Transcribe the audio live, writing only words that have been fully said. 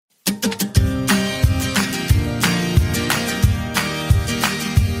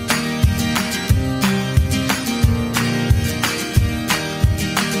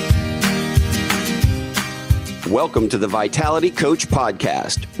Welcome to the Vitality Coach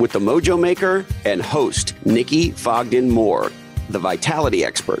Podcast with the Mojo Maker and host, Nikki Fogden-Moore, the Vitality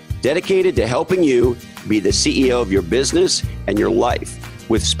Expert, dedicated to helping you be the CEO of your business and your life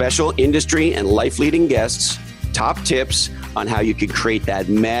with special industry and life-leading guests, top tips on how you can create that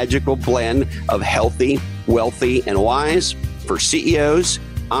magical blend of healthy, wealthy, and wise for CEOs,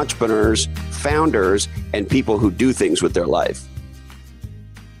 entrepreneurs, founders, and people who do things with their life.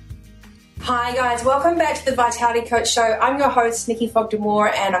 Hi guys, welcome back to the Vitality Coach Show. I'm your host, Nikki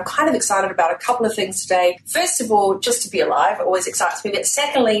Fogden-Moore, and I'm kind of excited about a couple of things today. First of all, just to be alive, always excites me. But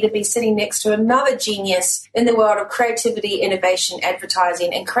secondly, to be sitting next to another genius in the world of creativity, innovation,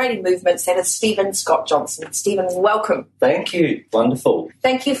 advertising, and creating movements. That is Stephen Scott Johnson. Stephen, welcome. Thank you. Wonderful.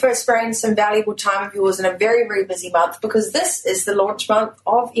 Thank you for sparing some valuable time of yours in a very, very busy month, because this is the launch month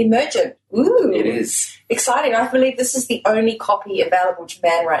of Emergent. Ooh. It is. Exciting. I believe this is the only copy available to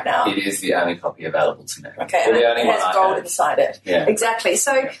man right now. It is the only copy available to man. Okay, and it has gold inside it. Yeah. Exactly.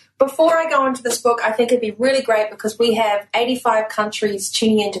 So before I go into this book, I think it'd be really great because we have 85 countries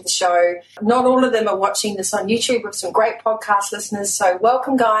tuning into the show. Not all of them are watching this on YouTube. We have some great podcast listeners. So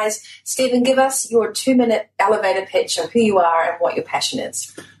welcome, guys. Stephen, give us your 2-minute elevator pitch of who you are and what your passion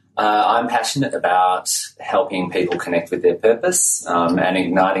is. I'm passionate about helping people connect with their purpose and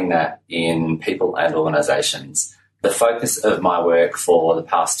igniting that in people and organisations. The focus of my work for the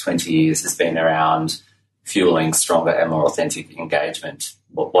past 20 years has been around fueling stronger and more authentic engagement,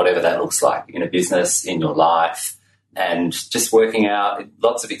 whatever that looks like, in a business, in your life, and just working out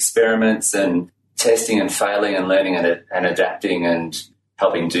lots of experiments and testing and failing and learning and adapting and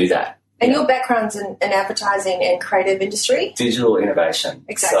helping do that. And your background's in advertising and creative industry? Digital innovation.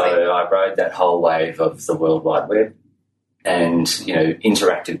 Exactly. So I rode that whole wave of the World Wide Web and,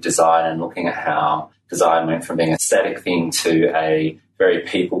 interactive design and looking at how design went from being a static thing to a very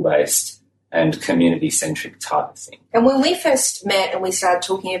people-based and community-centric type of thing. And when we first met and we started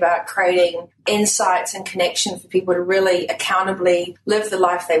talking about creating insights and connection for people to really accountably live the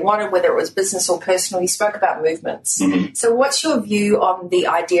life they wanted, whether it was business or personal, you spoke about movements. Mm-hmm. So what's your view on the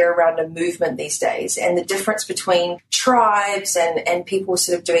idea around a movement these days and the difference between tribes and people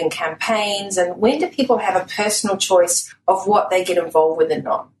sort of doing campaigns, and when do people have a personal choice of what they get involved with and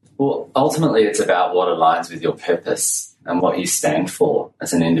not? Well, ultimately it's about what aligns with your purpose and what you stand for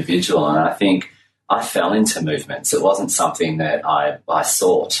as an individual. And I think I fell into movements. It wasn't something that I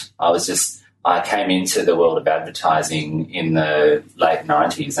sought. I came into the world of advertising in the late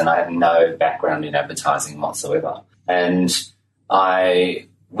 90s and I had no background in advertising whatsoever. And I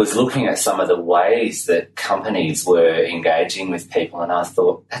was looking at some of the ways that companies were engaging with people and I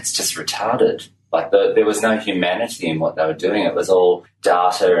thought, that's just retarded. There was no humanity in what they were doing. It was all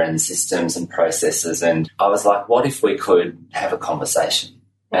data and systems and processes. And I was like, what if we could have a conversation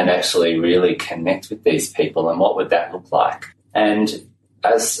and actually really connect with these people, and what would that look like? And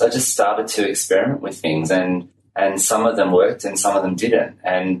as I just started to experiment with things, and some of them worked and some of them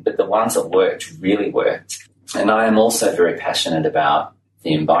didn't. But the ones that worked really worked. And I am also very passionate about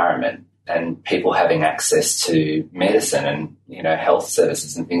the environment and people having access to medicine and, health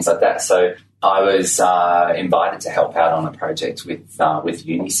services and things like that. So I was invited to help out on a project with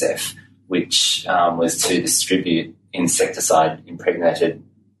UNICEF, which was to distribute insecticide-impregnated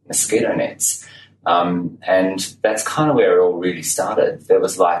mosquito nets. And that's kind of where it all really started. There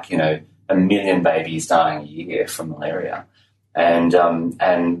was 1 million babies dying a year from malaria. And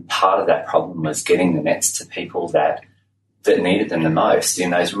part of that problem was getting the nets to people that needed them the most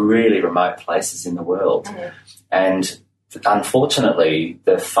in those really remote places in the world. Mm-hmm. And unfortunately,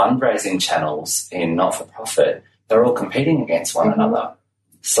 the fundraising channels in not-for-profit, they're all competing against one another.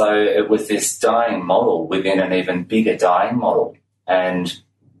 So it was this dying model within an even bigger dying model. And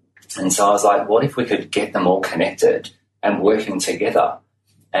so I was like, what if we could get them all connected and working together?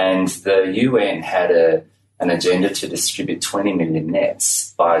 And the UN had an agenda to distribute 20 million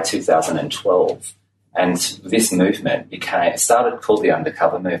nets by 2012. And this movement started called the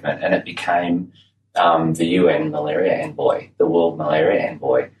Undercover Movement, and it became the UN Malaria Envoy, the World Malaria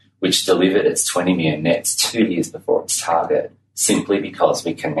Envoy, which delivered its 20 million nets 2 years before its target, simply because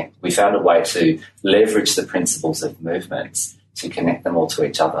we found a way to leverage the principles of movements to connect them all to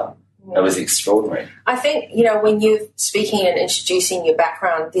each other. It was extraordinary. I think, when you're speaking and introducing your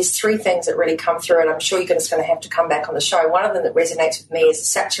background, there's 3 things that really come through, and I'm sure you're just going to have to come back on the show. One of them that resonates with me is the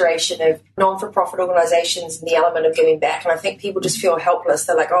saturation of non-for-profit organisations and the element of giving back. And I think people just feel helpless.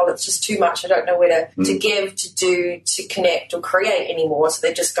 They're like, oh, it's just too much. I don't know where to give, to do, to connect or create anymore. So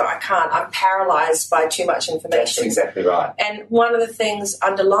they just go, I can't. I'm paralysed by too much information. That's exactly right. And one of the things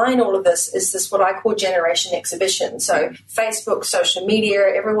underlying all of this is this what I call generation exhibition. So Facebook, social media,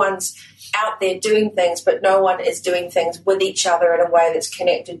 everyone's out there doing things, but no one is doing things with each other in a way that's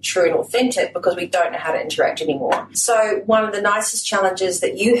connected, true and authentic, because we don't know how to interact anymore. So one of the nicest challenges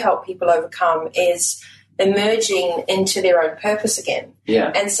that you help people overcome is emerging into their own purpose again,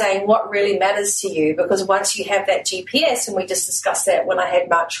 and saying what really matters to you, because once you have that GPS, and we just discussed that when I had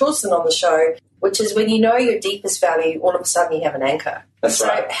Mark Chilson on the show, which is when you know your deepest value, all of a sudden you have an anchor. That's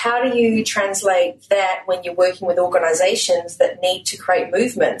right. How do you translate that when you're working with organizations that need to create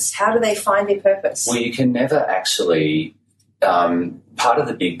movements? How do they find their purpose? Well, you can never actually, part of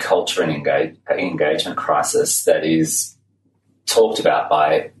the big culture and engagement crisis that is talked about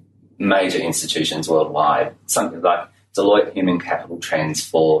by major institutions worldwide, something like Deloitte Human Capital Trends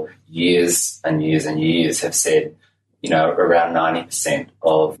for years and years and years have said, around 90%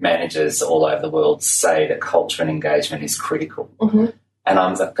 of managers all over the world say that culture and engagement is critical. Mm-hmm. And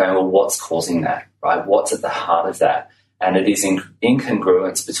I'm going, well, what's causing that, right? What's at the heart of that? And it is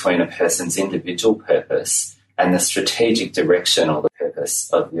incongruence between a person's individual purpose and the strategic direction or the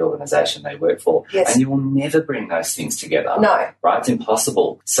purpose of the organisation they work for. Yes. And you will never bring those things together. No. Right? It's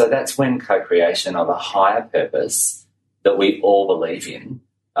impossible. So that's when co-creation of a higher purpose that we all believe in,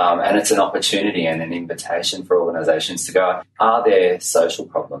 and it's an opportunity and an invitation for organisations to go, are there social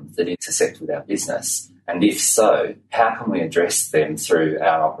problems that intersect with our business? And if so, how can we address them through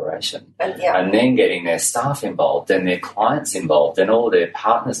our operation? And then getting their staff involved and their clients involved and all their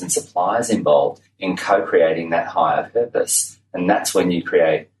partners and suppliers involved in co-creating that higher purpose. And that's when you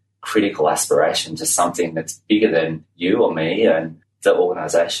create critical aspiration to something that's bigger than you or me and the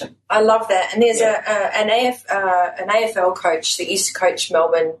organisation. I love that. And there's an AFL coach that used to coach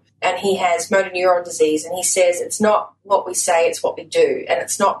Melbourne, and he has motor neuron disease, and he says it's not what we say, it's what we do. And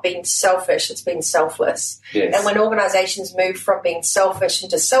it's not being selfish, it's being selfless. Yes. And when organisations move from being selfish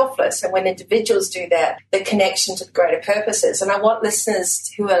into selfless, and when individuals do that, the connection to the greater purposes. And I want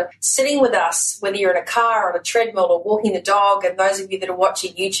listeners who are sitting with us, whether you're in a car or on a treadmill or walking the dog, and those of you that are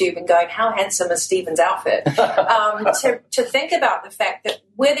watching YouTube and going, how handsome is Stephen's outfit, to think about the fact that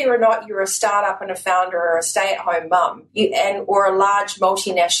whether or not you're a startup and a founder or a stay-at-home mum or a large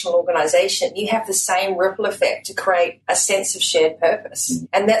multinational organisation, you have the same ripple effect to create a sense of shared purpose.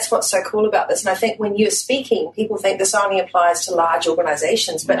 And that's what's so cool about this. And I think when you're speaking, people think this only applies to large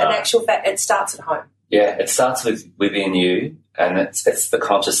organisations, but in actual fact, it starts at home. Yeah, it starts within you, and it's the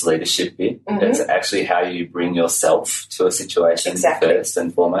conscious leadership bit. Mm-hmm. It's actually how you bring yourself to a situation first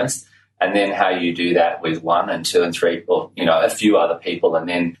and foremost, and then how you do that with 1 and 2 and 3, or a few other people, and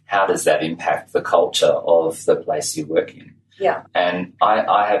then how does that impact the culture of the place you work in? Yeah. And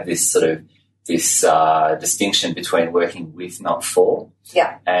I have this sort of distinction between working with, not for,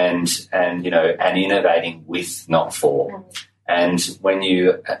 and innovating with, not for. Mm-hmm. And when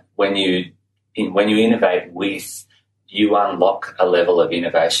you innovate with, you unlock a level of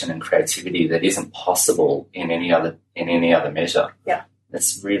innovation and creativity that isn't possible in any other measure. Yeah.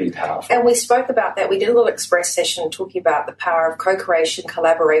 It's really powerful. And we spoke about that. We did a little express session talking about the power of co-creation,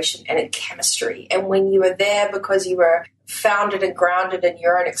 collaboration, and chemistry. And when you were there because you were founded and grounded in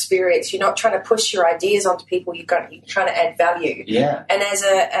your own experience, you're not trying to push your ideas onto people, you're trying to add value. Yeah. And as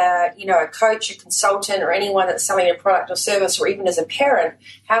a coach, a consultant, or anyone that's selling a product or service, or even as a parent,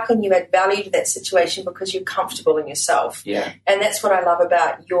 how can you add value to that situation because you're comfortable in yourself? Yeah. And that's what I love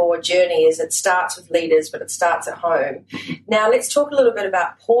about your journey, is it starts with leaders, but it starts at home. Mm-hmm. Now let's talk a little bit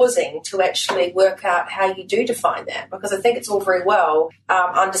about pausing to actually work out how you do define that, because I think it's all very well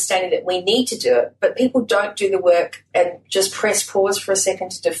understanding that we need to do it, but people don't do the work and just press pause for a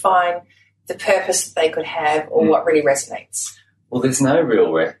second to define the purpose that they could have or what really resonates. Well, there's no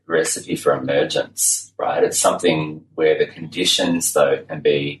real recipe for emergence, right? It's something where the conditions, though, can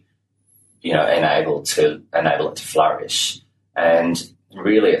be, enable it to flourish. And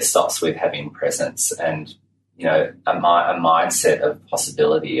really it stops with having presence and, a mindset of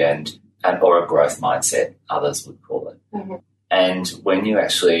possibility and or a growth mindset, others would call it. Mm-hmm. And when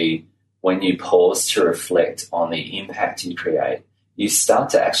you pause to reflect on the impact you create, you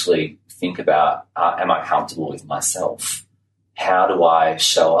start to actually think about, am I comfortable with myself? How do I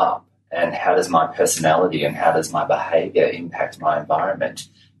show up? And how does my personality and how does my behaviour impact my environment?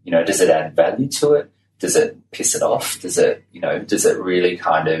 Does it add value to it? Does it piss it off? Does it really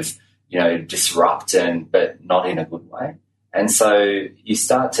kind of, disrupt but not in a good way? And so you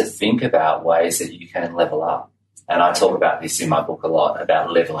start to think about ways that you can level up. And I talk about this in my book a lot,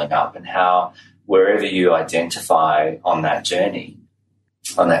 about leveling up and how wherever you identify on that journey,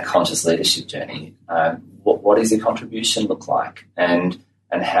 on that conscious leadership journey, what does your contribution look like? And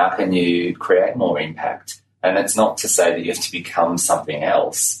how can you create more impact? And it's not to say that you have to become something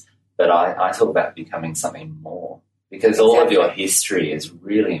else, but I talk about becoming something more. because all of your history is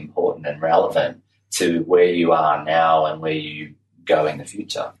really important and relevant to where you are now and where you go in the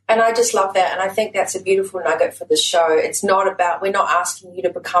future. And I just love that. And I think that's a beautiful nugget for the show. It's not about, we're not asking you to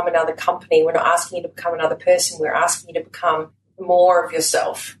become another company. We're not asking you to become another person. We're asking you to become more of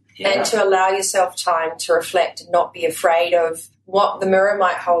yourself and to allow yourself time to reflect and not be afraid of what the mirror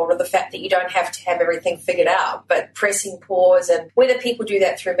might hold or the fact that you don't have to have everything figured out, but pressing pause. And whether people do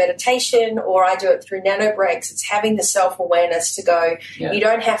that through meditation or I do it through nano breaks, it's having the self-awareness to go, you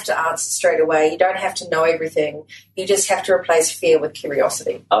don't have to answer straight away. You don't have to know everything. You just have to replace fear with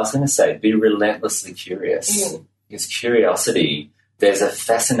curiosity. I was going to say, be relentlessly curious. Because curiosity, there's a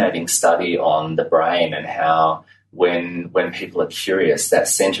fascinating study on the brain and how when people are curious, that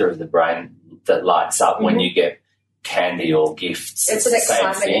center of the brain that lights up when you get candy or gifts. It's an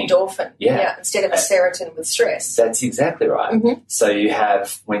excitement endorphin. Yeah. Instead of a serotonin with stress. That's exactly right. So you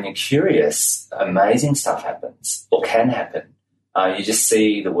have, when you're curious, amazing stuff happens or can happen. You just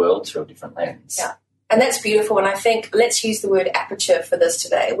see the world through a different lens. Yeah. And that's beautiful. And I think let's use the word aperture for this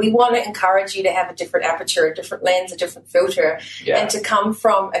today. We want to encourage you to have a different aperture, a different lens, a different filter, and to come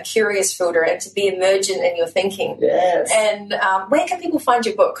from a curious filter and to be emergent in your thinking. Yes. And where can people find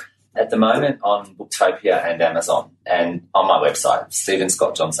your book? At the moment on Booktopia and Amazon and on my website,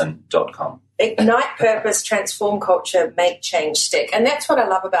 stephenscottjohnson.com. Ignite purpose, transform culture, make change stick. And that's what I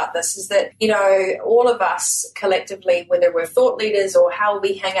love about this is that, you know, all of us collectively, whether we're thought leaders or how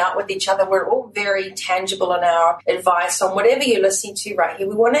we hang out with each other, we're all very tangible in our advice on whatever you're listening to right here.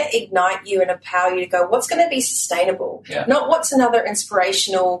 We want to ignite you and empower you to go, what's going to be sustainable? Not what's another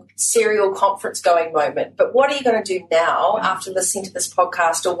inspirational serial conference going moment, but what are you going to do now after listening to this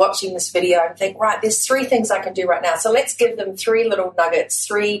podcast or watching this video and think, right, there's 3 things I can do right now. So let's give them 3 little nuggets,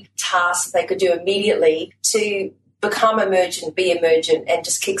 3 tasks they could do immediately to become emergent, be emergent, and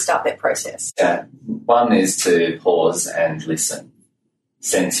just kickstart that process. Yeah. One is to pause and listen,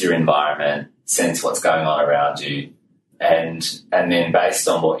 sense your environment, sense what's going on around you, and then based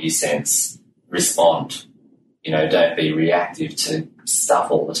on what you sense, respond. You know, don't be reactive to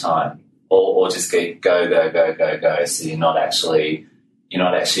stuff all the time, or just go. So you're not actually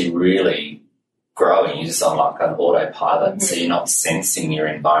really growing. You're just on like an autopilot. So you're not sensing your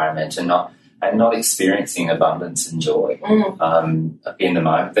environment and not experiencing abundance and joy in the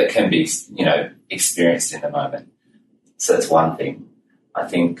moment that can be, you know, experienced in the moment. So that's one thing. I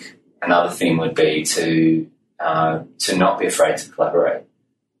think another thing would be to not be afraid to collaborate.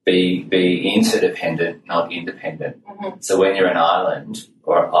 Be interdependent, not independent. So when you're an island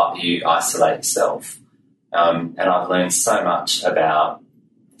or you isolate yourself, and I've learned so much about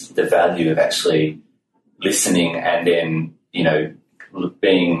the value of actually listening and then, you know,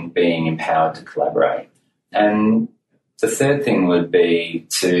 being empowered to collaborate. And the third thing would be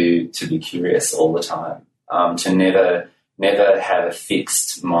to be curious all the time, to never have a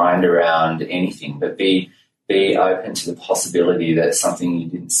fixed mind around anything, but be open to the possibility that something you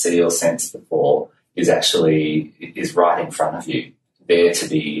didn't see or sense before is right in front of you, there to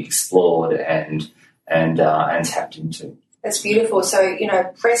be explored and tapped into. That's beautiful. So, you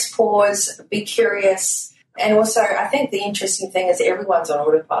know, press pause, be curious. And also, I think the interesting thing is everyone's on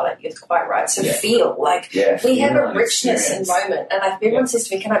autopilot. You're quite right. So feel like we have a richness in moment. And if everyone says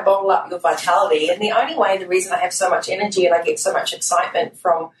to me, can I bottle up your vitality? And the reason I have so much energy and I get so much excitement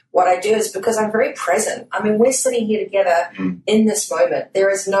from what I do is because I'm very present. I mean, we're sitting here together in this moment. There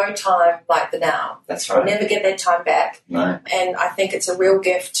is no time like the now. That's right. We'll never get that time back. No. And I think it's a real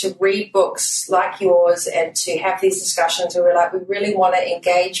gift to read books like yours and to have these discussions where we're like, we really want to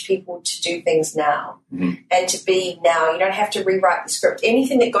engage people to do things now and to be now. You don't have to rewrite the script.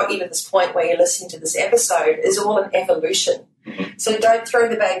 Anything that got you to this point where you're listening to this episode is all an evolution. So don't throw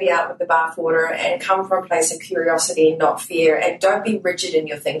the baby out with the bathwater and come from a place of curiosity, not fear, and don't be rigid in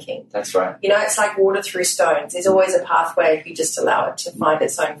your thinking. That's right. You know, it's like water through stones. There's always a pathway if you just allow it to find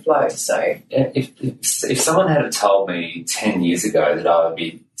its own flow. So if someone had told me 10 years ago that I would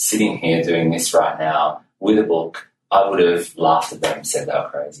be sitting here doing this right now with a book, I would have laughed at them and said they were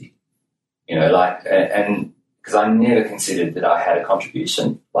crazy. You know, and because I never considered that I had a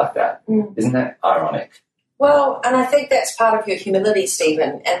contribution like that. Isn't that ironic? Well, and I think that's part of your humility,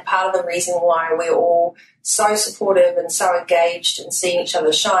 Stephen, and part of the reason why we're all so supportive and so engaged in seeing each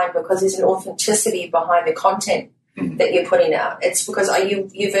other shine, because there's an authenticity behind the content that you're putting out. It's because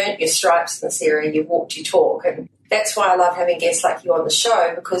you've earned your stripes in this area, you've walked your talk, and that's why I love having guests like you on the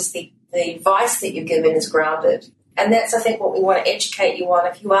show, because the advice that you're given is grounded. And that's, I think, what we want to educate you on.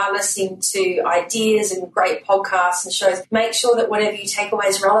 If you are listening to ideas and great podcasts and shows, make sure that whatever you take away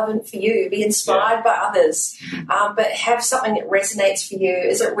is relevant for you. Be inspired by others, but have something that resonates for you.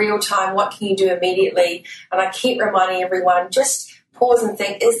 Is it real time? What can you do immediately? And I keep reminding everyone, just pause and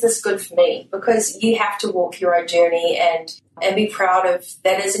think, is this good for me? Because you have to walk your own journey and be proud of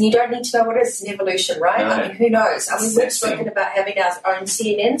that is. And you don't need to know what it is. It's an evolution, right? No. I mean, who knows? I mean, we've spoken about having our own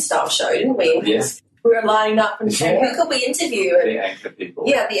CNN-style show, didn't we? Yes. We were lining up and saying, who could we interview? The anchor people.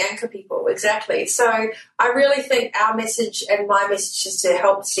 Yeah, the anchor people, exactly. So I really think our message and my message is to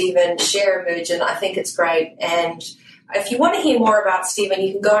help Stephen share Emergent. I think it's great. And if you want to hear more about Stephen,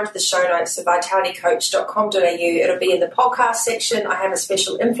 you can go into the show notes at vitalitycoach.com.au. It'll be in the podcast section. I have a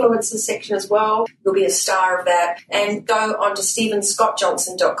special influencers section as well. You'll be a star of that. And go on to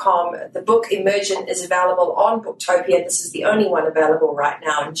stephenscottjohnson.com. The book Emergent is available on Booktopia. This is the only one available right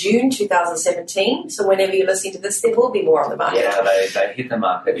now in June 2017. So whenever you're listening to this, there will be more on the market. Yeah, they hit the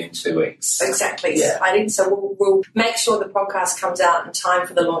market in 2 weeks. Exactly. Yeah. I think so. We'll make sure the podcast comes out in time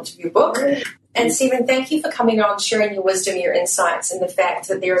for the launch of your book. And Stephen, thank you for coming on, sharing your wisdom, your insights, and the fact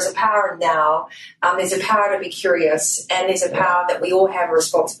that there is a power in now. There's a power to be curious, and there's a power that we all have a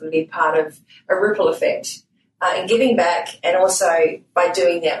responsibility, part of a ripple effect in giving back. And also by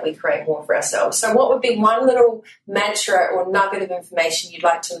doing that, we create more for ourselves. So what would be one little mantra or nugget of information you'd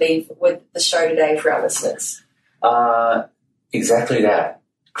like to leave with the show today for our listeners? Exactly that.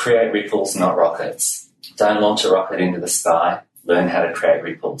 Create ripples, not rockets. Don't launch a rocket into the sky. Learn how to create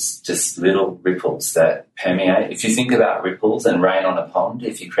ripples, just little ripples that permeate. If you think about ripples and rain on a pond,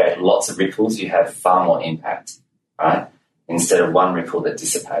 if you create lots of ripples, you have far more impact, right? Instead of one ripple that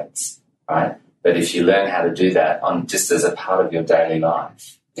dissipates, right? But if you learn how to do that on just as a part of your daily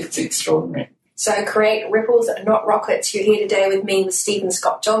life, it's extraordinary. So create ripples, not rockets. You're here today with me, with Stephen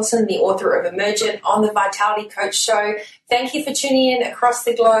Scott Johnson, the author of Emergent, on the Vitality Coach Show. Thank you for tuning in across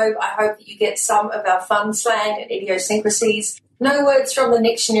the globe. I hope that you get some of our fun slang and idiosyncrasies. No words from the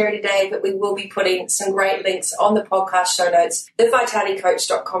dictionary today, but we will be putting some great links on the podcast show notes,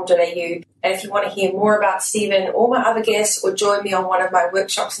 thevitalitycoach.com.au. And if you want to hear more about Stephen or my other guests, or join me on one of my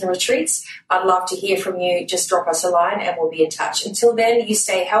workshops and retreats, I'd love to hear from you. Just drop us a line and we'll be in touch. Until then, you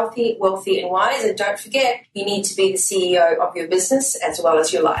stay healthy, wealthy, and wise. And don't forget, you need to be the CEO of your business as well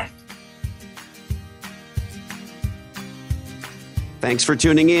as your life. Thanks for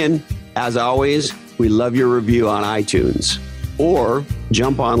tuning in. As always, we love your review on iTunes. Or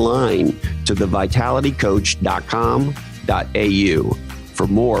jump online to thevitalitycoach.com.au for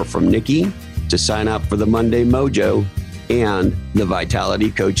more from Nikki, to sign up for the Monday Mojo and the Vitality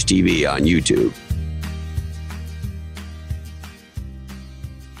Coach TV on YouTube.